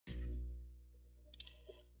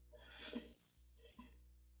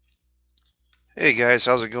Hey guys,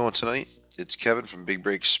 how's it going tonight? It's Kevin from Big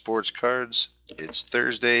Break Sports Cards. It's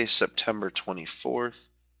Thursday, September 24th,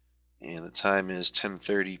 and the time is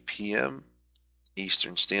 10:30 p.m.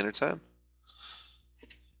 Eastern Standard Time.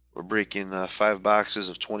 We're breaking 5 boxes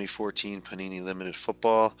of 2014 Panini Limited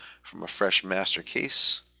Football from a fresh master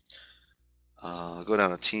case. I'll go down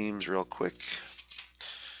to teams real quick.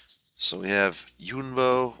 So we have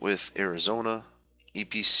Yunbo with Arizona,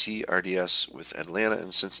 EPC RDS with Atlanta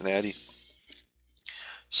and Cincinnati,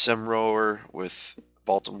 Semrower with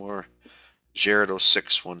Baltimore,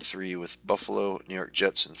 Jared0613 with Buffalo, New York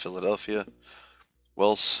Jets, and Philadelphia.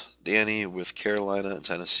 Wells Danny with Carolina and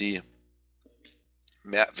Tennessee.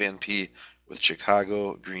 Matt Van P with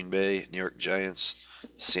Chicago, Green Bay, New York Giants,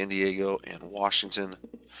 San Diego, and Washington.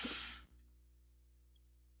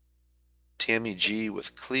 Tammy G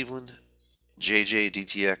with Cleveland. JJ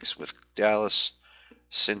DTX with Dallas.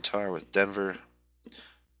 Cintar with Denver.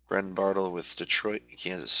 Brendan Bartle with Detroit and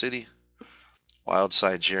Kansas City.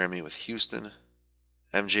 Wildside Jeremy with Houston.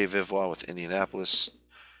 MJ Vivois with Indianapolis.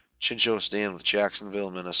 Chincho Stan with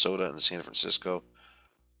Jacksonville, Minnesota, and San Francisco.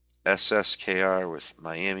 SSKR with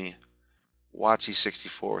Miami.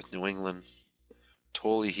 Watsy64 with New England.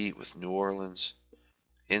 Tolly Heat with New Orleans.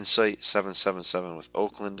 Insight 777 with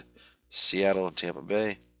Oakland, Seattle, and Tampa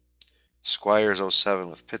Bay. Squires07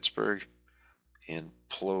 with Pittsburgh. And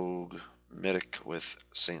Plogue Medic with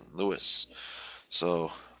St. Louis.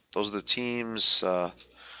 So those are the teams.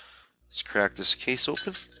 Let's crack this case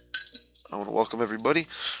open. I want to welcome everybody.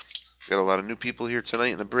 Got a lot of new people here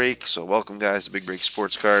tonight in the break, so welcome guys to Big Break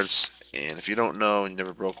Sports Cards. And if you don't know and you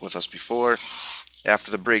never broke with us before, after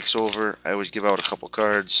the break's over, I always give out a couple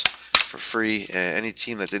cards for free. And any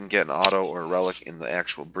team that didn't get an auto or a relic in the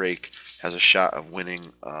actual break has a shot of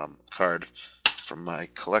winning card from my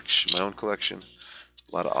collection, my own collection.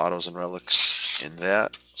 A lot of autos and relics in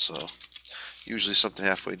that, so usually something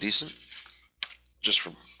halfway decent. Just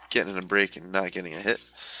from getting in a break and not getting a hit,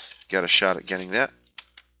 got a shot at getting that.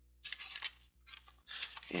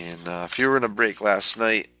 And if you were in a break last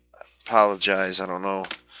night, apologize. I don't know.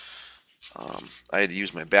 I had to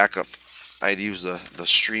use my backup. I had to use the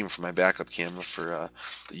stream for my backup camera for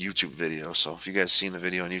the YouTube video. So if you guys seen the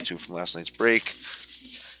video on YouTube from last night's break,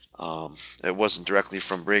 it wasn't directly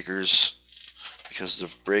from Breakers because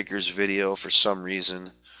the Breakers video for some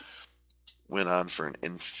reason went on for an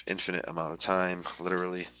infinite amount of time,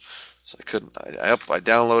 literally. So I couldn't. I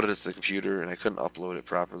downloaded it to the computer and I couldn't upload it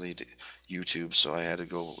properly to YouTube, so I had to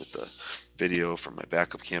go with the video from my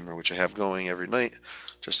backup camera, which I have going every night,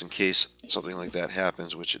 just in case something like that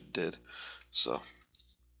happens, which it did. So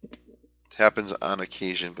it happens on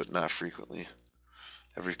occasion, but not frequently.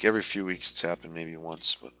 Every few weeks it's happened, maybe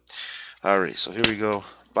once. But alright, so here we go.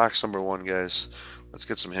 Box number 1, guys. Let's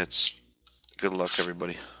get some hits. Good luck,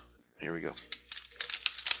 everybody. Here we go.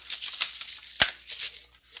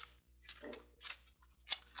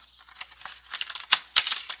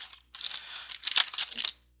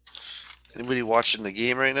 Anybody watching the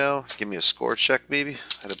game right now? Give me a score check, baby.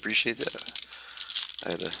 I'd appreciate that.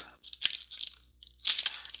 I had to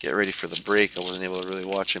get ready for the break. I wasn't able to really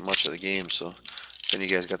watch much of the game, so if any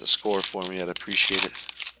of you guys got the score for me, I'd appreciate it.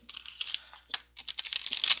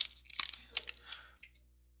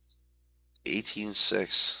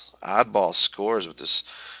 18-6. Oddball scores with this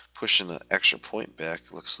pushing the extra point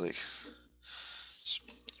back. Looks like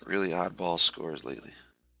really oddball scores lately.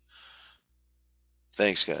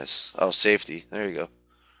 Thanks, guys. Oh, safety. There you go.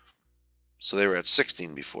 So they were at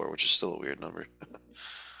 16 before, which is still a weird number.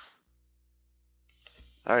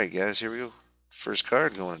 All right, guys, here we go. First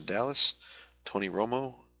card going to Dallas. Tony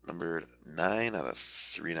Romo, number 9 out of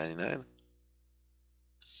 399.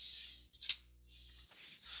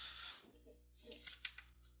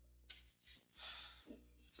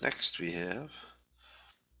 Next we have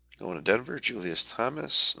going to Denver, Julius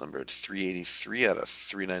Thomas, numbered 383 out of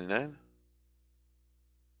 399.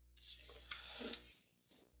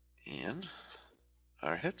 And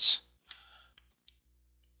our hits.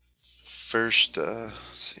 First,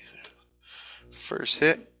 first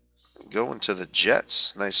hit going to the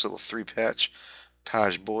Jets. Nice little 3-patch.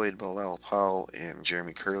 Taj Boyd, Bilal Powell, and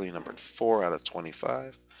Jeremy Curley, numbered 4 out of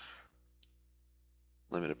 25.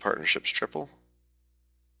 Limited partnerships triple.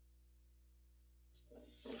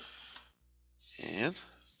 And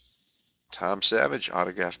Tom Savage,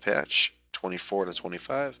 autograph patch, 24 to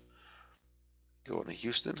 25. Going to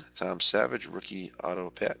Houston, Tom Savage, rookie auto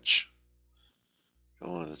patch.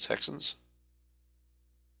 Going to the Texans.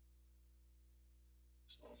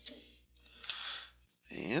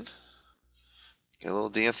 And got a little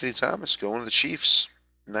D'Anthony Thomas going to the Chiefs,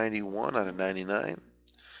 91 out of 99.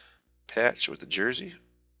 Patch with the jersey.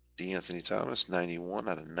 DeAnthony Thomas, 91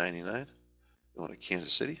 out of 99. Going to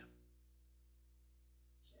Kansas City.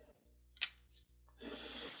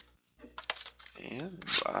 And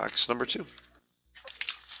box number 2.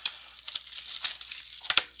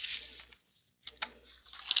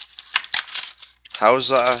 How's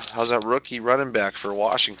that rookie running back for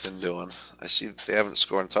Washington doing? I see that they haven't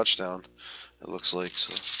scored a touchdown, it looks like.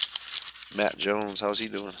 So Matt Jones, how's he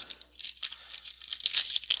doing?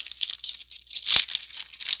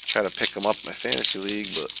 Try to pick him up in my fantasy league,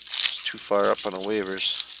 but it's too far up on the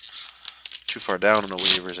waivers. Too far down on the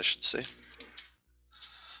waivers, I should say.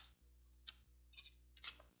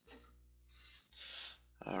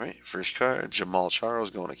 All right, first card, Jamal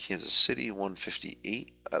Charles going to Kansas City,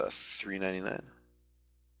 158 out of 399.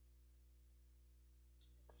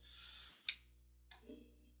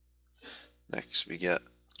 Next, we got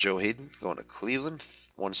Joe Hayden going to Cleveland,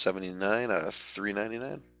 179 out of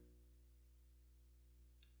 399.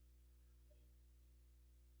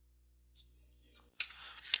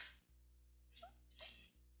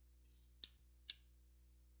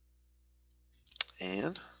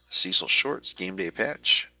 And Cecil Shorts, game day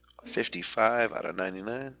patch, 55 out of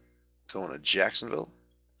 99, going to Jacksonville.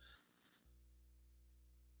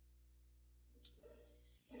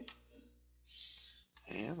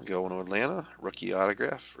 And going to Atlanta, rookie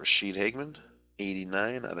autograph, Rashid Hageman,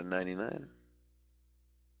 89 out of 99.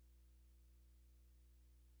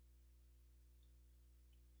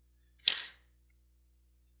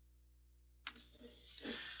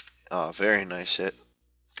 Oh, very nice hit.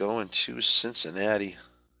 Going to Cincinnati,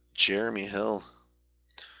 Jeremy Hill.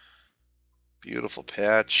 Beautiful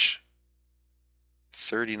patch.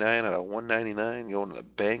 39 out of 199 going to the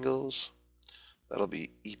Bengals. That'll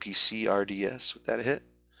be EPC RDS with that hit.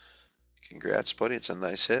 Congrats, buddy. It's a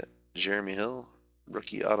nice hit. Jeremy Hill,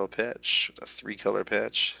 rookie auto patch with a 3-color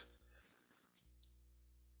patch.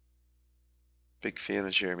 Big fan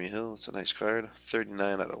of Jeremy Hill. It's a nice card.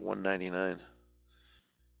 39 out of 199.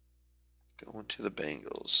 Going to the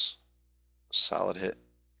Bengals. Solid hit.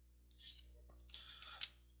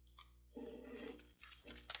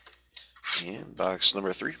 And box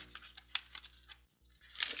number 3.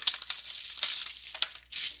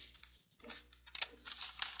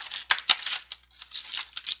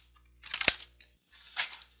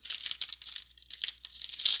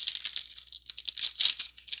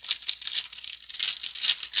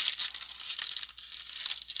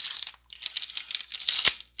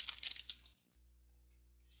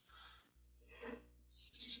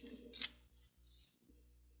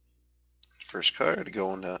 First card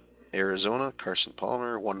going to Arizona, Carson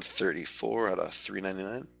Palmer, 134 out of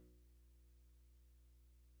 399.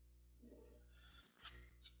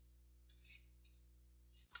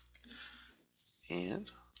 And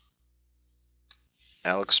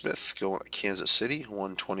Alex Smith going to Kansas City,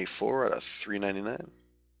 124 out of 399.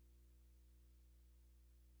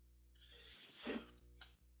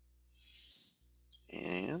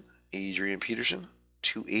 And Adrian Peterson,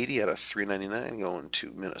 280 out of 399 going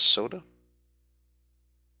to Minnesota.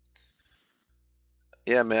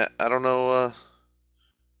 Yeah, Matt, I don't know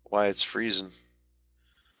why it's freezing.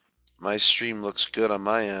 My stream looks good on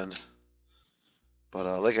my end.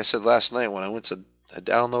 But like I said last night, when I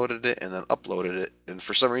downloaded it and then uploaded it, and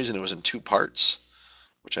for some reason it was in 2 parts,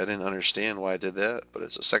 which I didn't understand why I did that, but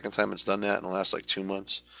it's the second time it's done that in the last like 2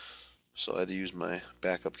 months. So I had to use my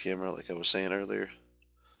backup camera like I was saying earlier.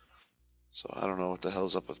 So I don't know what the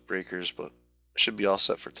hell's up with breakers, but it should be all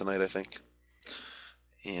set for tonight, I think.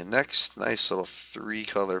 And next, nice little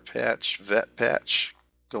 3-color patch, vet patch,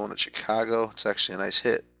 going to Chicago. It's actually a nice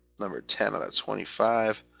hit, number 10 out of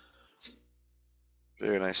 25.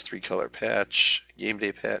 Very nice 3-color patch, game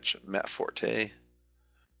day patch, Matt Forte,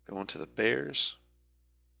 going to the Bears.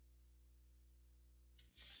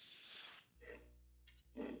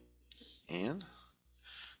 And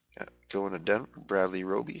going to Denver, Bradley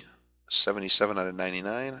Roby, 77 out of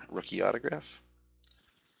 99, rookie autograph.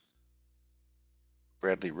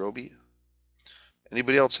 Bradley Roby.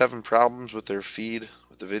 Anybody else having problems with their feed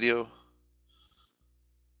with the video?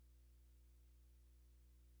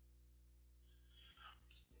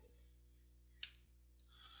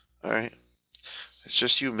 All right. It's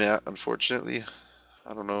just you, Matt, unfortunately.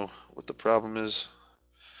 I don't know what the problem is.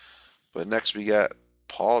 But next we got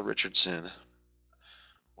Paul Richardson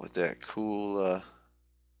with that cool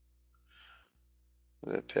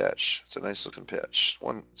that patch. It's a nice looking patch.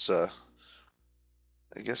 It's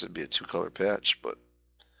I guess it'd be a 2-color patch, but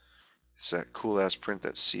it's that cool ass print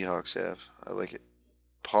that Seahawks have. I like it.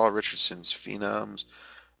 Paul Richardson's Phenoms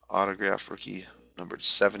autograph rookie numbered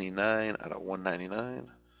 79 out of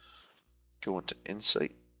 199. Going to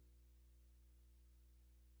Insight.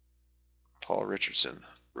 Paul Richardson,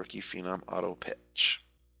 rookie phenom auto patch.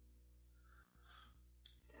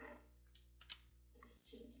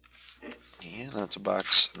 And that's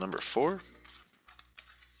box number 4.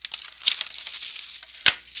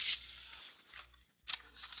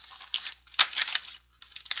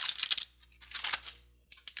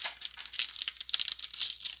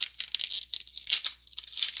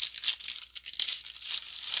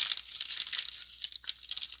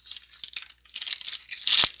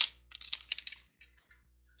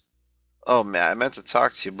 Oh man, I meant to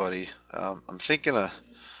talk to you, buddy. I'm thinking of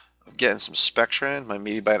getting some Spectra in.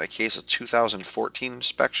 Maybe buying a case of 2014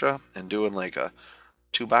 Spectra and doing like a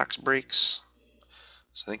 2-box breaks.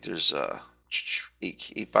 So I think there's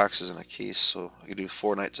eight boxes in a case, so I could do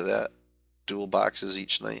 4 nights of that. Dual boxes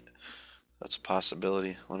each night. That's a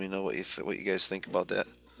possibility. Let me know what you guys think about that.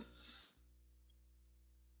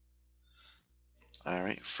 All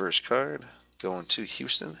right, first card going to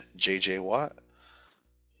Houston, J.J. Watt.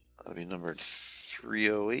 That'll be numbered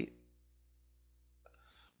 308.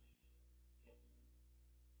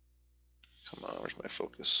 Come on, where's my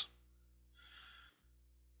focus?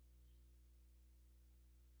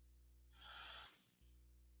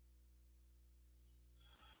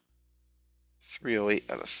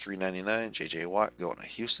 .308 out of 399. J.J. Watt going to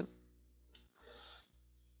Houston.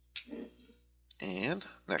 And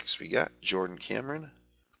next we got Jordan Cameron,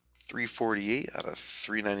 348 out of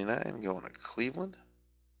 399 going to Cleveland.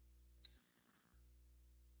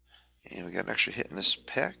 And we got an extra hit in this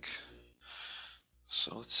pack.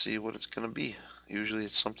 So let's see what it's going to be. Usually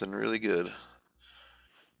it's something really good.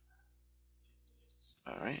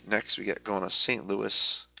 All right, next we got going to St.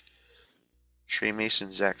 Louis, Trey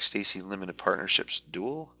Mason, Zach Stacy Limited Partnerships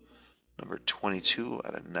Dual, number 22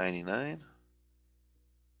 out of 99.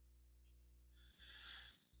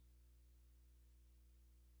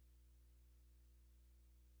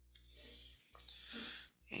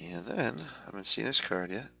 And then, I haven't seen this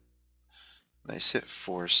card yet. Nice hit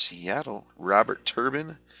for Seattle, Robert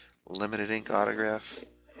Turbin, Limited Ink Autograph,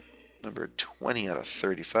 number 20 out of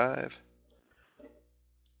 35.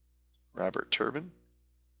 Robert Turbin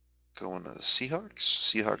going to the Seahawks.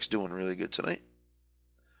 Seahawks doing really good tonight.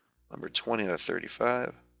 Number 20 out of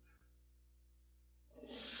 35.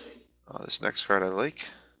 This next card I like.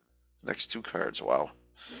 Next 2 cards, wow.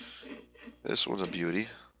 This one's a beauty.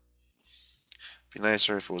 Be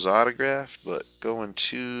nicer if it was autographed, but going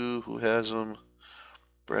to, who has them?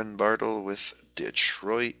 Bren Bartle with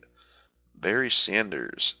Detroit. Barry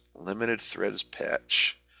Sanders, Limited Threads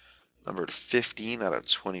patch. Numbered 15 out of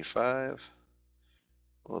 25.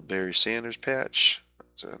 A little Barry Sanders patch.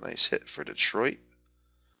 That's a nice hit for Detroit.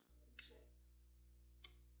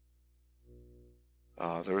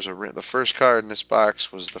 The first card in this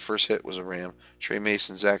box was the first hit was a Ram. Trey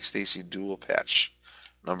Mason, Zach Stacy dual patch,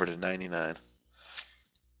 numbered to 99.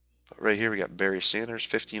 But right here we got Barry Sanders,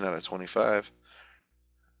 15 out of 25.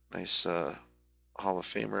 Nice Hall of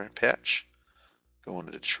Famer patch going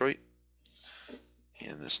to Detroit.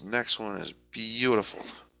 And this next one is beautiful.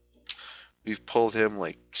 We've pulled him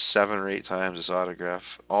like 7 or 8 times, this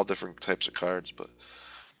autograph, all different types of cards, but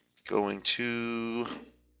going to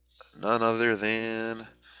none other than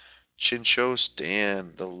Chincho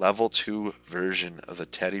Stan, the level 2 version of the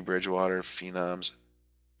Teddy Bridgewater Phenoms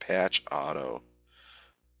patch auto.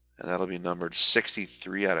 And that'll be numbered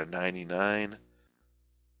 63 out of 99.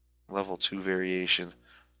 Level 2 variation.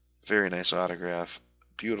 Very nice autograph.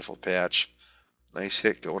 Beautiful patch. Nice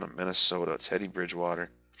hit going to Minnesota. Teddy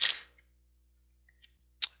Bridgewater.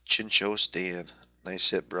 Chincho Stan.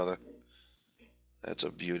 Nice hit, brother. That's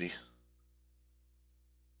a beauty.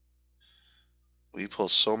 We pull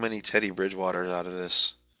so many Teddy Bridgewaters out of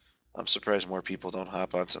this. I'm surprised more people don't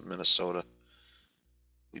hop onto Minnesota.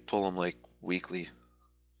 We pull them like weekly.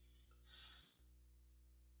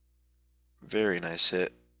 Very nice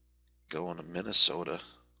hit going to Minnesota.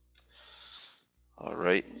 All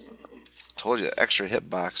right. Told you, extra hit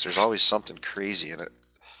box, there's always something crazy in it.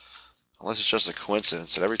 Unless it's just a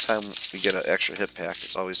coincidence that every time we get an extra hit pack,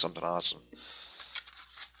 it's always something awesome.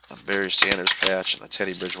 A Barry Sanders patch and a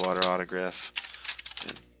Teddy Bridgewater autograph.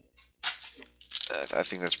 And I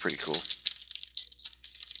think that's pretty cool.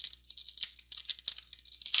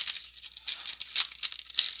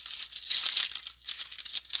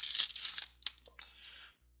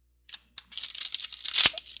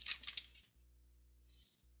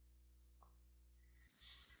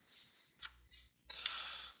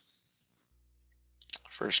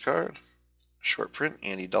 First card, short print,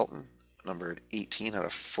 Andy Dalton, numbered 18 out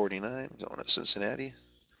of 49, going to Cincinnati.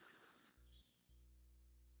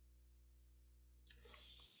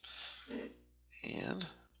 And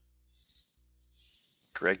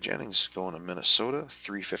Greg Jennings going to Minnesota,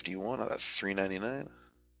 351 out of 399.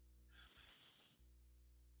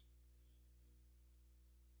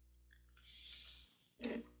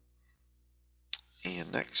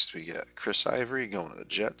 And next we got Chris Ivory going to the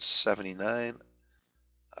Jets, 79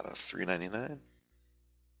 out of 399.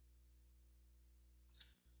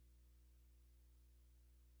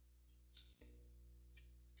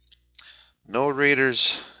 No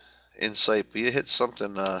Raiders in sight, but you hit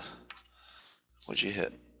something. What'd you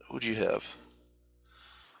hit? Who'd you have?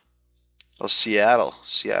 Oh, Seattle.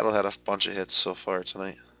 Seattle had a bunch of hits so far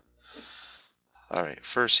tonight. All right,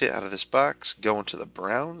 first hit out of this box going to the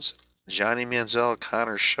Browns. Johnny Manziel,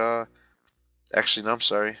 Connor Shaw. Actually, no, I'm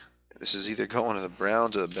sorry. This is either going to the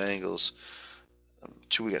Browns or the Bengals.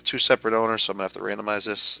 We got two separate owners, so I'm gonna have to randomize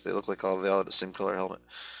this. They look like they all have the same color helmet,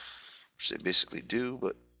 which they basically do.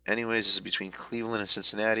 But anyways, this is between Cleveland and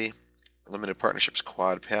Cincinnati. Limited partnerships,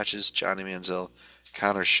 quad patches. Johnny Manziel,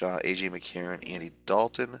 Connor Shaw, AJ McCarron, Andy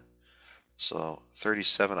Dalton. So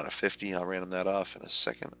 37 out of 50. I'll random that off in a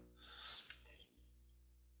second.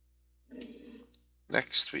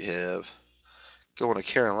 Next we have going to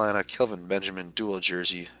Carolina, Kelvin Benjamin dual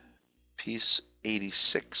jersey piece,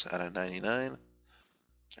 86 out of 99.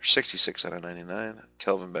 Or 66 out of 99.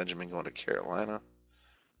 Kelvin Benjamin going to Carolina.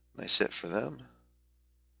 Nice hit for them.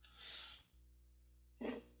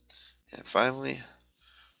 And finally,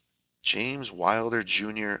 James Wilder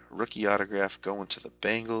Jr. rookie autograph going to the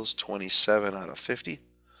Bengals, 27 out of 50.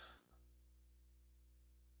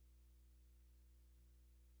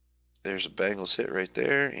 There's a Bengals hit right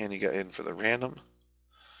there, and you got in for the random.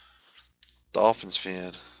 Dolphins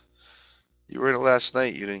fan. You were in it last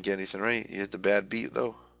night. You didn't get anything right. You hit the bad beat,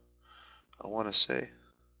 though, I want to say.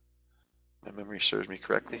 My memory serves me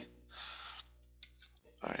correctly.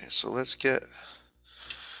 All right, so let's get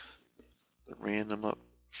the random up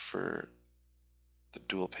for the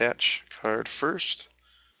dual patch card first,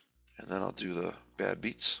 and then I'll do the bad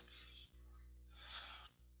beats.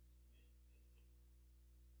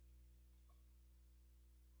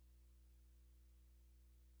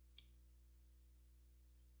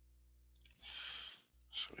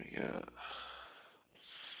 So we got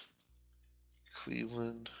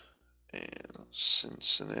Cleveland and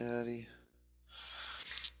Cincinnati.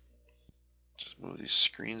 Just move these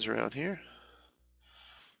screens around here.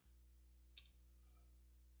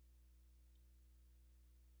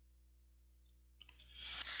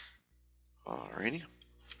 Alrighty.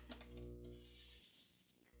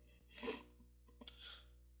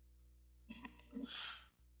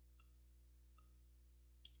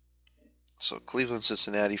 So Cleveland,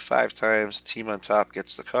 Cincinnati, 5 times. Team on top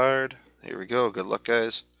gets the card. Here we go. Good luck,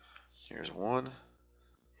 guys. Here's 1.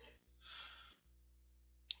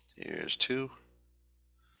 Here's 2.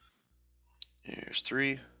 Here's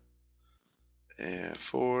 3. And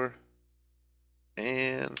 4.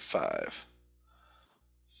 And 5.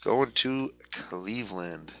 Going to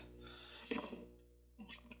Cleveland.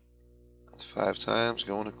 That's 5 times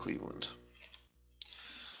going to Cleveland.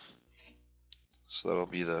 So that'll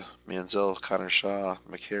be the Manziel, Connor Shaw,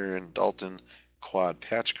 McCarron, Dalton quad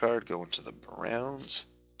patch card going to the Browns.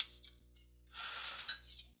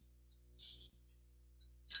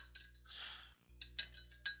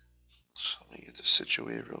 So let me get this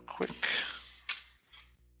situated real quick.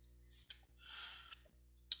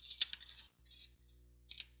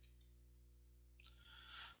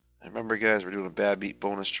 And remember, guys, we're doing a bad beat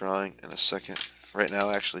bonus drawing in a second. Right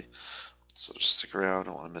now, actually. So just stick around. I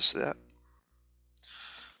don't want to miss that.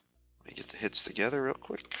 Let me get the hits together real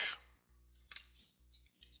quick.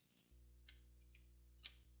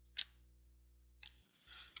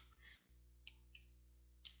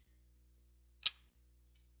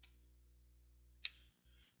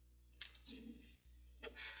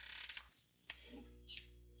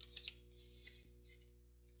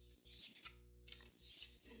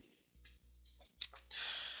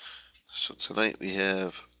 So tonight we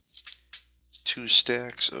have 2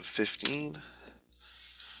 stacks of 15.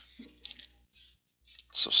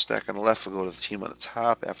 So stack on the left will go to the team on the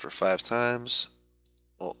top after 5 times.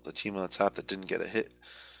 Well, the team on the top that didn't get a hit.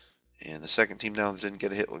 And the second team down that didn't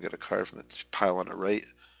get a hit will get a card from the pile on the right.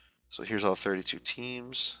 So here's all 32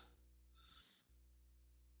 teams.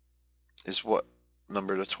 Is what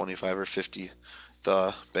number to 25 or 50?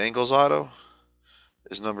 The Bengals auto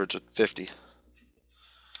is numbered to 50.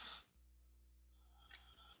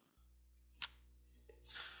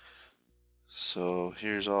 So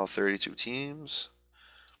here's all 32 teams.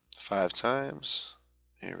 5 times.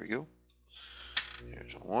 Here we go.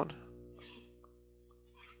 Here's 1.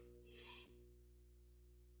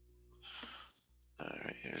 All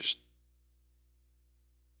right, here's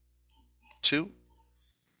 2.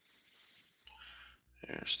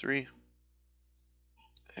 There's 3.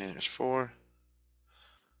 And there's 4.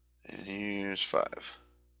 And here's 5.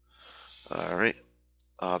 All right.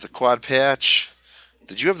 The quad patch.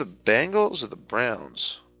 Did you have the Bengals or the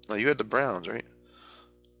Browns? No, you had the Browns, right?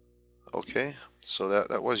 Okay. So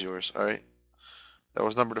that was yours. All right. That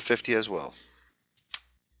was number to 50 as well.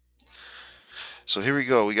 So here we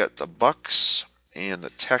go. We got the Bucks and the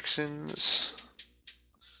Texans.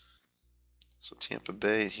 So Tampa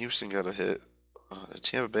Bay, Houston got a hit.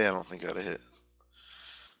 Tampa Bay, I don't think got a hit.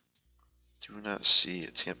 Do not see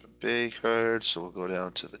a Tampa Bay card, so we'll go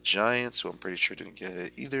down to the Giants, who I'm pretty sure didn't get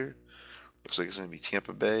hit either. Looks like it's going to be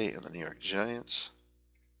Tampa Bay and the New York Giants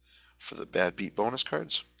for the bad beat bonus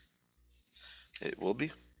cards. It will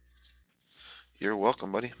be. You're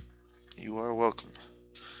welcome, buddy. You are welcome.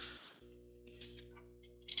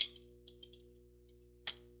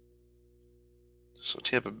 So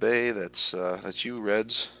Tampa Bay, that's you,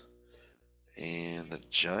 Reds, and the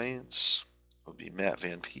Giants will be Matt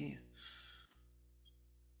Van P.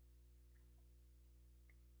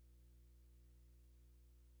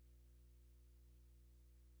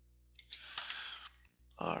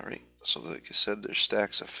 All right. So like I said, there's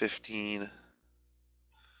stacks of 15.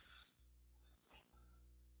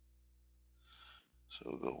 So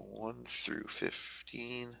we'll go 1 through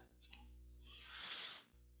 15.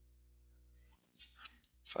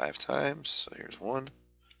 5 times. So here's 1,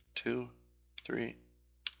 2, 3,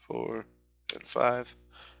 4, and 5.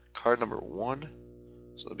 Card number 1.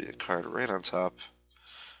 So there'll be a card right on top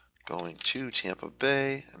going to Tampa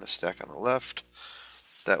Bay and a stack on the left.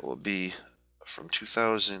 That will be from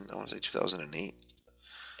 2000, I want to say 2008.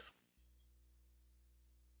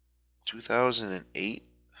 2008,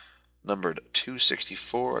 numbered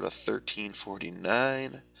 264 out of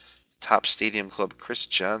 1349. Top Stadium Club Chris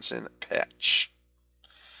Johnson patch.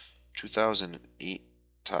 2008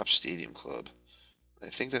 Top Stadium Club. I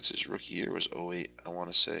think that's his rookie year was 08, I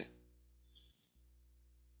want to say.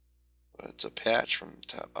 But it's a patch from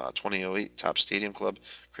 2008 Top Stadium Club.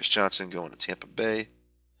 Chris Johnson going to Tampa Bay.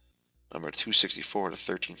 Number 264 to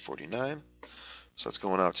 1349. So that's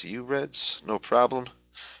going out to you, Reds. No problem.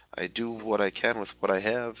 I do what I can with what I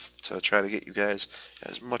have to try to get you guys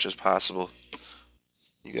as much as possible.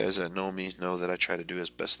 You guys that know me know that I try to do as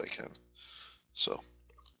best I can. So,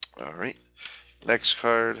 all right. Next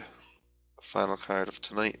card, final card of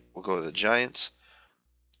tonight, we'll go to the Giants.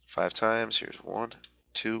 5 times. Here's 1,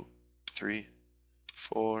 2, 3,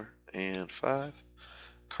 4, and 5.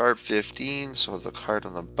 Card 15, so the card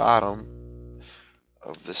on the bottom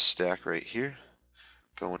of this stack right here,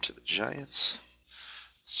 going to the Giants.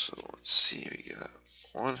 So let's see, we got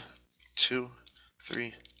 1, 2,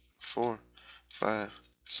 3, 4, 5,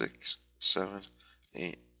 6, 7,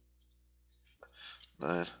 8,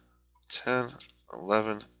 9, 10,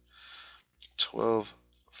 11, 12,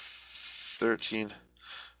 13,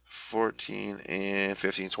 14, and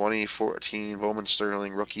 15, 20, 14. Bowman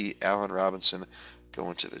Sterling, rookie, Allen Robinson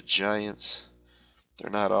going to the Giants. They're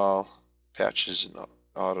not all patches and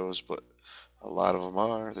autos, but a lot of them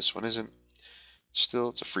are. This one isn't. Still,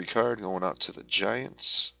 it's a free card going out to the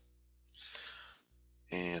Giants.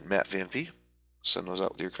 And Matt Van P. Send those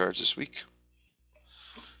out with your cards this week.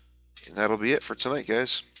 And that'll be it for tonight,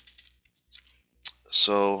 guys.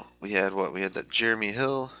 So we had what? We had that Jeremy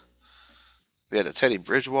Hill. We had a Teddy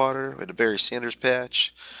Bridgewater. We had a Barry Sanders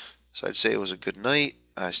patch. So I'd say it was a good night.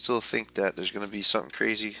 I still think that there's going to be something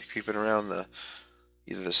crazy creeping around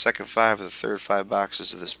either the second 5 or the third 5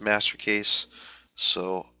 boxes of this master case.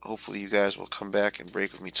 So hopefully you guys will come back and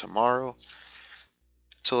break with me tomorrow.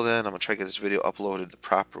 Till then, I'm going to try to get this video uploaded the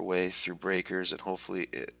proper way through breakers, and hopefully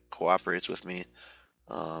it cooperates with me.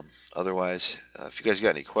 Otherwise, if you guys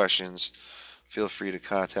got any questions, feel free to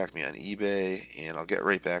contact me on eBay, and I'll get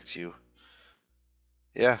right back to you.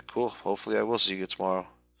 Yeah, cool. Hopefully I will see you tomorrow.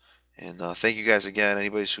 And thank you guys again.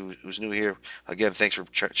 Anybody who's new here, again, thanks for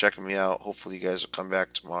checking me out. Hopefully you guys will come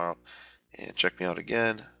back tomorrow and check me out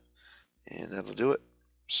again. And that'll do it.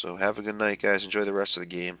 So have a good night, guys. Enjoy the rest of the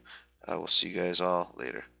game. I will see you guys all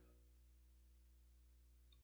later.